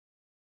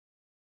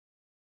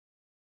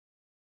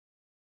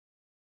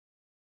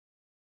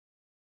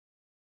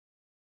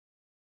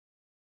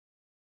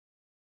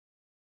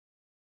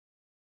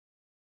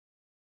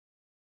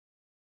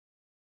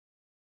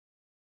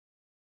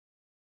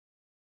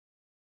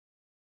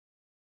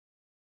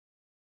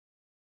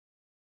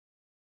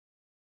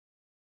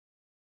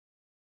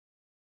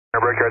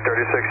Brickyard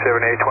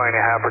 3678,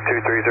 20.5 for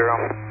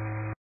 230.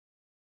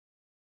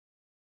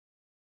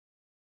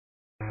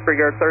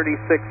 Brickyard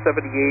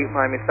 3678,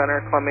 Miami Center,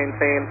 climb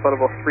maintain, flight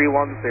level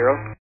 310.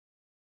 I'm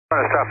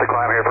going to stop the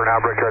climb here for now,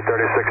 Brickyard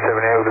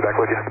 3678, we'll be back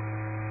with you.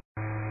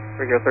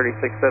 Brickyard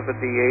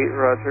 3678,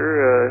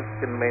 roger,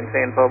 can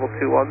maintain flight level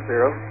 210.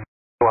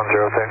 10,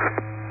 thanks.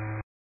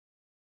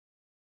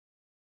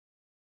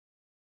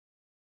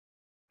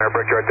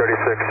 Brickyard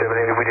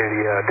 3678, we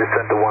need a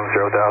descent to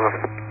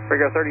 10,000.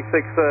 Brickyard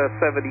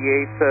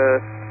 3678,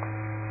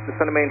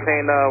 descend to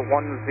maintain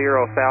 10,000,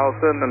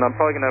 and I'm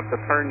probably going to have to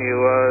turn you.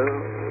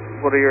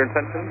 What are your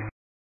intentions?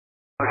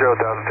 10,000,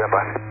 stand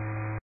by.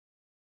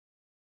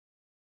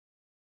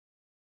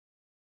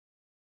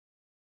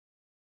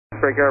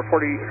 Brickyard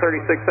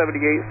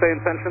 3678, say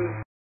intentions.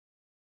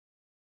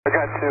 I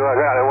got it 10,000,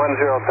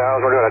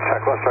 we're doing a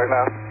checklist right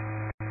now.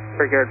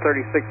 Brickyard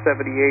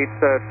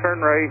 3678,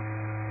 turn right,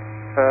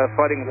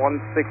 fighting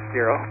 160.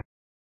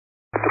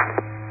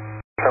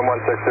 Turn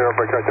 160,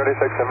 Brickyard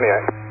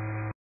 3678.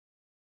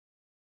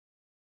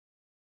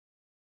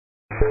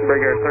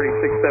 Brickyard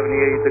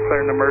 3678,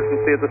 declare an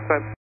emergency at this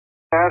time.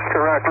 That's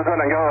correct. We're going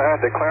to go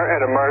ahead and declare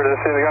an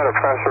emergency. We got a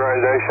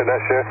pressurization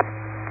issue.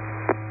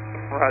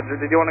 Roger.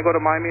 Did you want to go to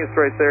Miami? It's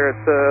right there.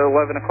 It's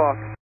 11 o'clock.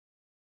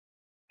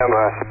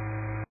 MS.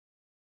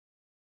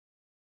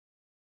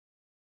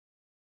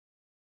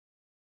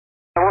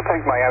 We'll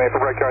take Miami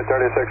for Brickyard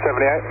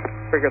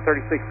 3678. Brickyard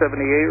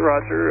 3678,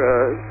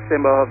 roger.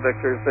 Stand by, I'll have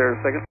vectors there in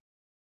a second.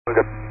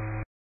 Okay.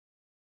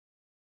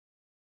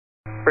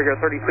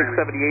 Brickyard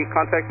 3678,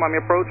 contact Miami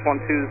approach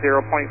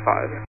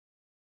 120.5.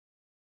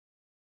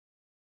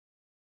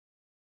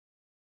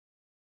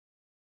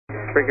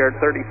 Brickyard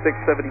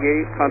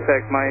 3678,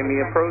 contact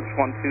Miami approach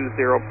 120.5.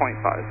 20.5,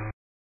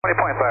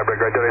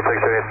 Brickyard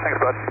 3678.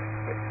 Thanks, bud.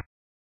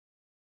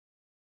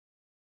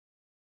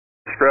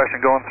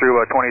 Discretion going through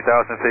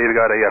 20,000 feet. We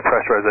got a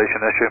pressurization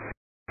issue.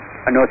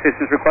 No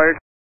assistance required?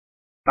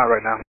 Not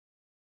right now.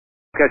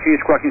 Okay, I see you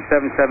squawking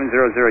 7700.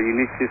 You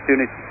need to still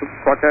need to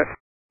squawk that?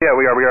 Yeah,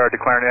 we are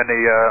declaring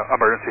any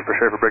emergency for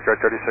sure for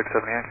Brickyard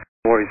 3678.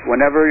 No worries.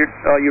 Whenever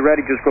you're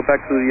ready, just go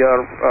back to the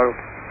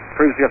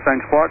previously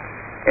assigned squawk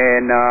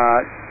and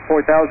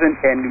 4,000,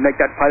 and you make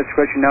that pilot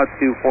discretion now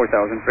to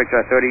 4,000.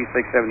 Brickyard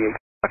 3678.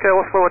 Okay,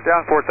 we'll slow it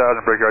down.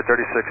 4,000, Brickyard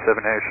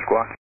 3678,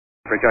 squawk.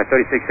 Brickyard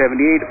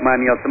 3678,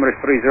 Miami altimeter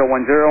is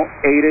 3010.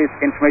 ATIS,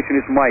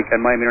 information is Mike at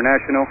Miami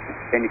International,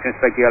 and you can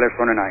expect the alerts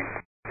 109.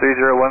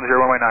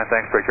 3010119,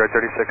 thanks, Brickyard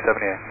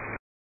 3678.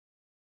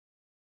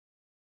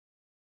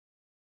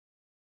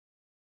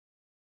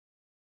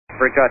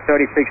 Brickyard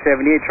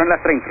 3678, turn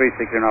left heading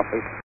 360 now,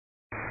 please.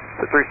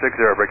 The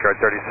 360, Brickyard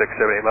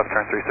 3678, left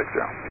turn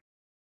 360.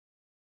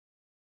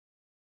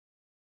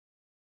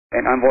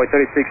 And Envoy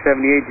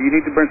 3678, do you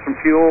need to burn some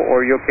fuel,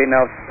 or are you okay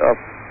now?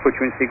 Put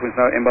you in sequence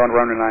now, inbound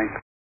around the 9.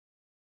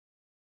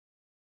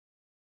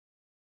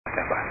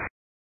 Stand by.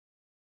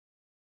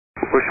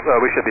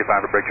 We should be fine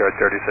for Brickyard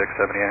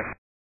 3678.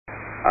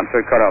 I'm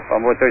sorry, cut off.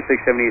 Envoy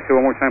 3678, say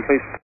one more time,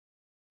 please.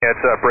 Yeah,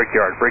 it's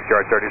Brickyard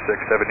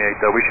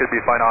 3678. We should be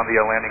fine on the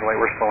landing light.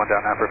 We're slowing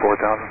down after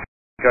 4,000.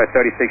 Brickyard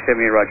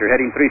 3678, roger.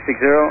 Heading 360,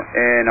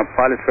 and a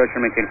pilot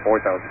discretion maintain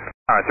 4,000.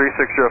 All right,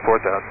 360,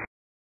 4,000.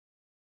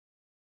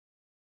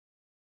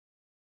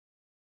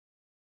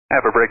 And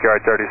for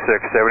Brickyard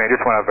 3678,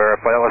 just want to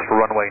verify that was for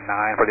runway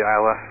 9 for the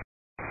ILS.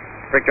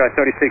 Brickyard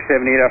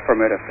 3678,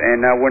 affirmative.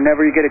 And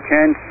whenever you get a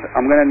chance,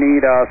 I'm going to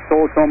need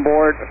souls on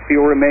board,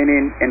 fuel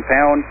remaining in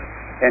pounds,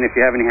 and if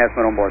you have any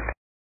hazmat on board.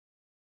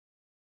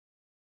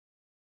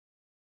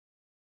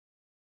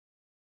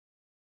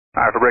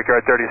 All right, for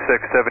Brickyard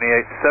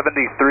 3678,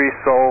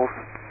 73 souls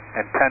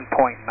and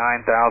 10.9,900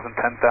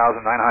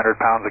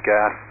 pounds of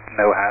gas,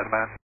 no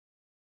hazmat.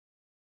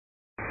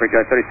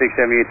 Brickyard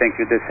 3678, thank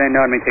you. Descend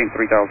now and maintain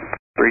 3,000.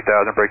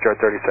 3,000, Brickyard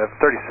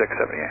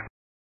 3678.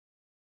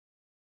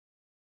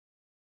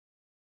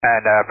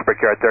 And for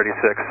Brickyard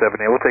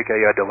 3678, we'll take a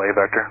delay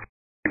vector.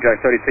 Brickyard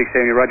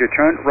 3678, roger.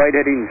 Turn right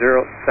heading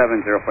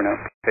 070 for now.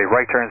 Okay,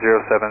 right turn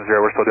 070.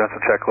 We're still doing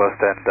some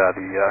checklist and the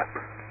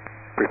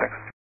briefings.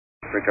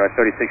 Brickyard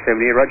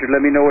 3678, roger.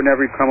 Let me know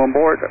whenever you come on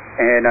board,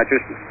 and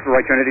just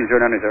right turn heading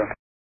 090.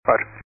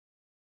 Roger.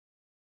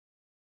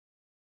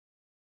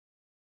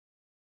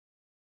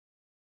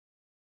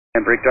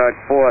 And Brickyard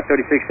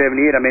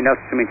 3678, I may now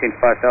to maintain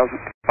 5,000.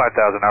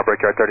 5,000 now,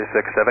 Brickyard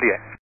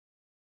 3678.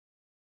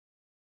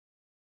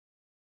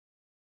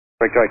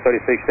 Brickyard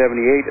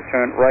 3678,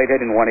 turn right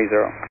heading 180.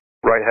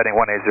 Right heading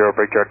 180,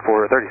 Brickyard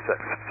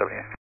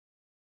 3678.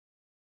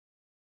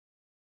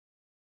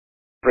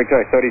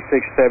 Brickyard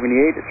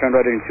 3678, turn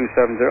right heading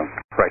 270.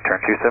 Right turn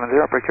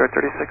 270, Brickyard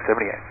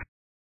 3678.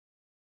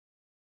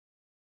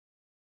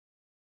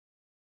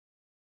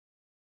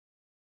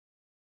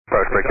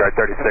 Approach Brickyard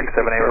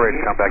 3678, we're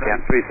ready to come back in.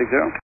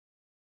 360.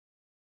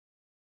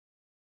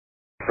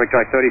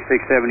 Brickyard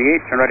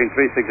 3678, turn right in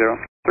 360.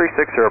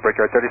 360,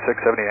 Brickyard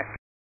 3678.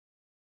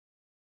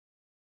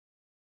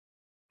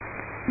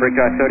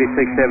 Brickyard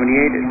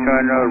 3678,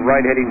 turn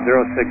right heading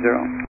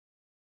 060.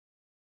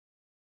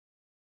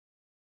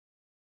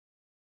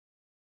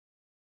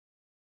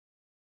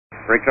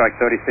 Brickyard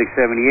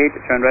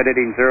 3678, turn right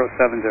heading 070.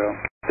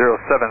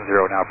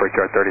 070 now,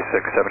 Brickyard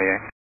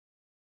 3678.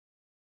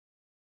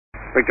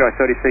 Brickyard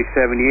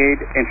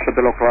 3678, enter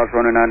the localizer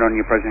runway 9 on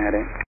your present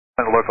heading.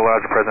 And the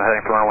localizer present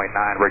heading for runway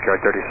 9,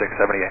 Brickyard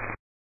 3678.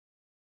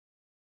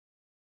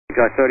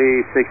 Brickyard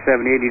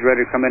 3678, you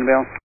ready to come in,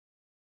 Bill?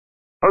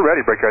 Oh,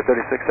 ready, Brickyard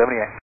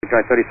 3678.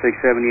 Brickyard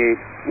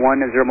 3678,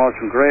 10 miles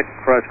from grid,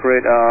 cross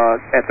grid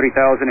at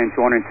 3,000 and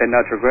 210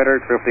 knots or greater,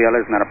 clear for the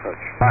ILS, not approach.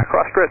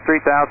 Cross grid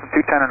 3,000,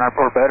 210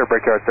 or better,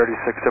 Brickyard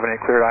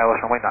 3678, cleared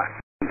ILS runway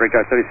 9.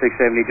 Brickyard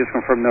 3678, just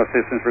confirm no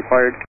assistance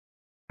required.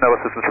 No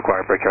assistance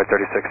required, Brickyard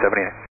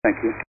 3678.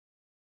 Thank you.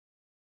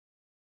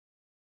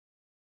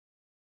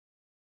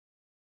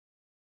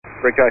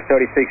 Brickyard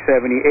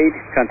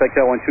 3678, contact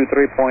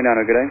L123.9,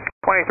 good day.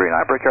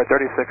 239, Brickyard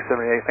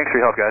 3678. Thanks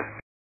for your help, guys.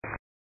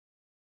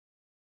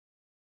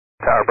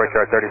 Tower,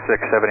 Brickyard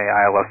 3678,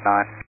 ILS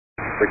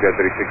 9. Brickyard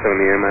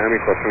 3678,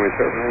 Miami, crossing with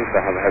turbulence.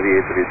 I have a heavy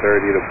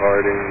A330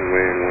 departing,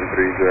 wind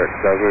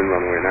 1307,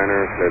 runway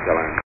 9er, clear to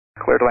land.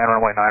 Clear to land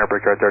runway 9er,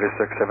 Brickyard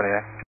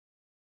 3678.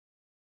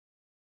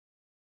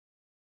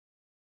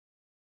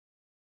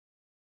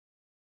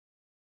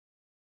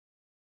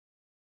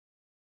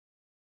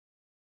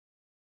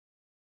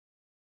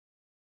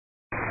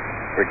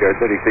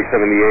 Brickyard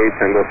 3678,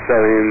 Tango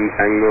 7,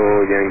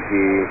 Tango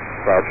Yankee,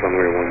 cross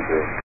runway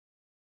 10.